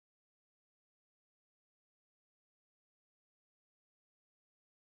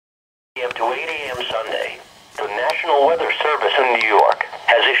p.m. to 8 a.m. Sunday. The National Weather Service in New York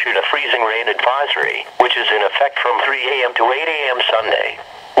has issued a freezing rain advisory, which is in effect from 3 a.m. to 8 a.m. Sunday.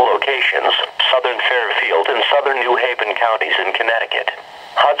 Locations: southern Fairfield and southern New Haven counties in Connecticut,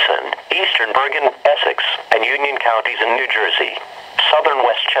 Hudson, eastern Bergen, Essex, and Union counties in New Jersey, southern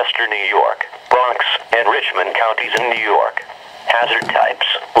Westchester, New York, Bronx, and Richmond counties in New York. Hazard types: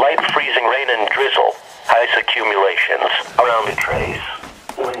 light freezing rain and drizzle. Ice accumulations around the trace.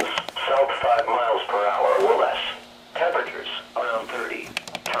 Winds south 5 miles per hour or less. Temperatures around 30.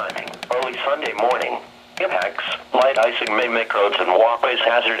 Timing: early Sunday morning. Impacts: light icing may make roads and walkways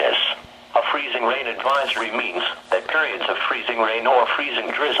hazardous. A freezing rain advisory means that periods of freezing rain or freezing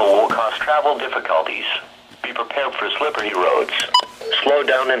drizzle will cause travel difficulties. Be prepared for slippery roads. Slow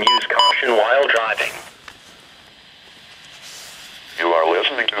down and use caution while driving. You are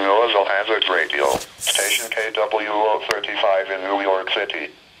listening to Noah's Hazards Radio, station KWO-35 in New York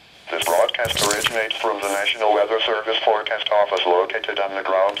City. This broadcast originates from the National Weather Service Forecast Office located on the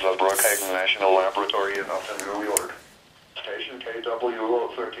grounds of Brookhaven National Laboratory in Upton, New York. Station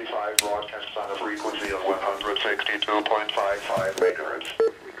KWO-35 broadcasts on a frequency of 162.55 megahertz.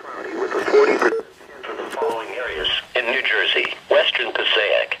 Cloudy with a 40% for the following areas: In New Jersey, western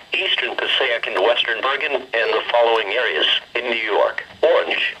Passaic, eastern Passaic and western Bergen, and the following areas. In New York,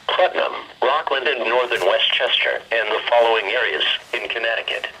 Orange, Putnam, Rockland and northern Westchester, and the following areas. In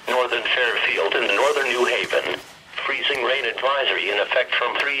Connecticut, northern Fairfield and northern New Haven. Freezing rain advisory in effect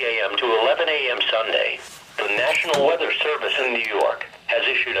from 3 a.m. to 11 a.m. Sunday. The National Weather Service in New York has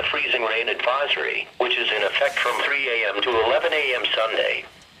issued a freezing rain advisory, which is in effect from 3 a.m. to 11 a.m. Sunday.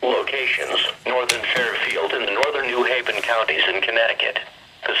 Locations: northern Fairfield and northern New Haven counties in Connecticut,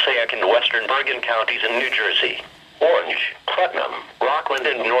 Passaic and western Bergen counties in New Jersey, Orange, Putnam, Rockland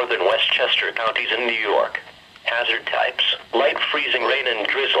and northern Westchester counties in New York. Hazard types: light freezing rain and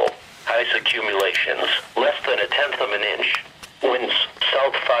drizzle. Ice accumulations less than 1/10 of an inch. Winds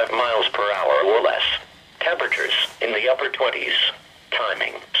south 5 miles per hour or less. Temperatures in the upper 20s.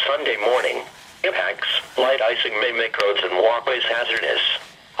 Timing: Sunday morning. Impacts: light icing may make roads and walkways hazardous.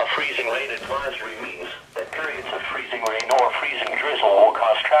 A freezing rain advisory means that periods of freezing rain or freezing drizzle will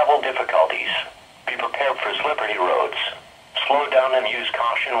cause travel difficulties. Be prepared for slippery roads. Slow down and use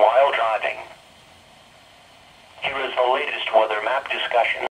caution while driving. Here is the latest weather map discussion.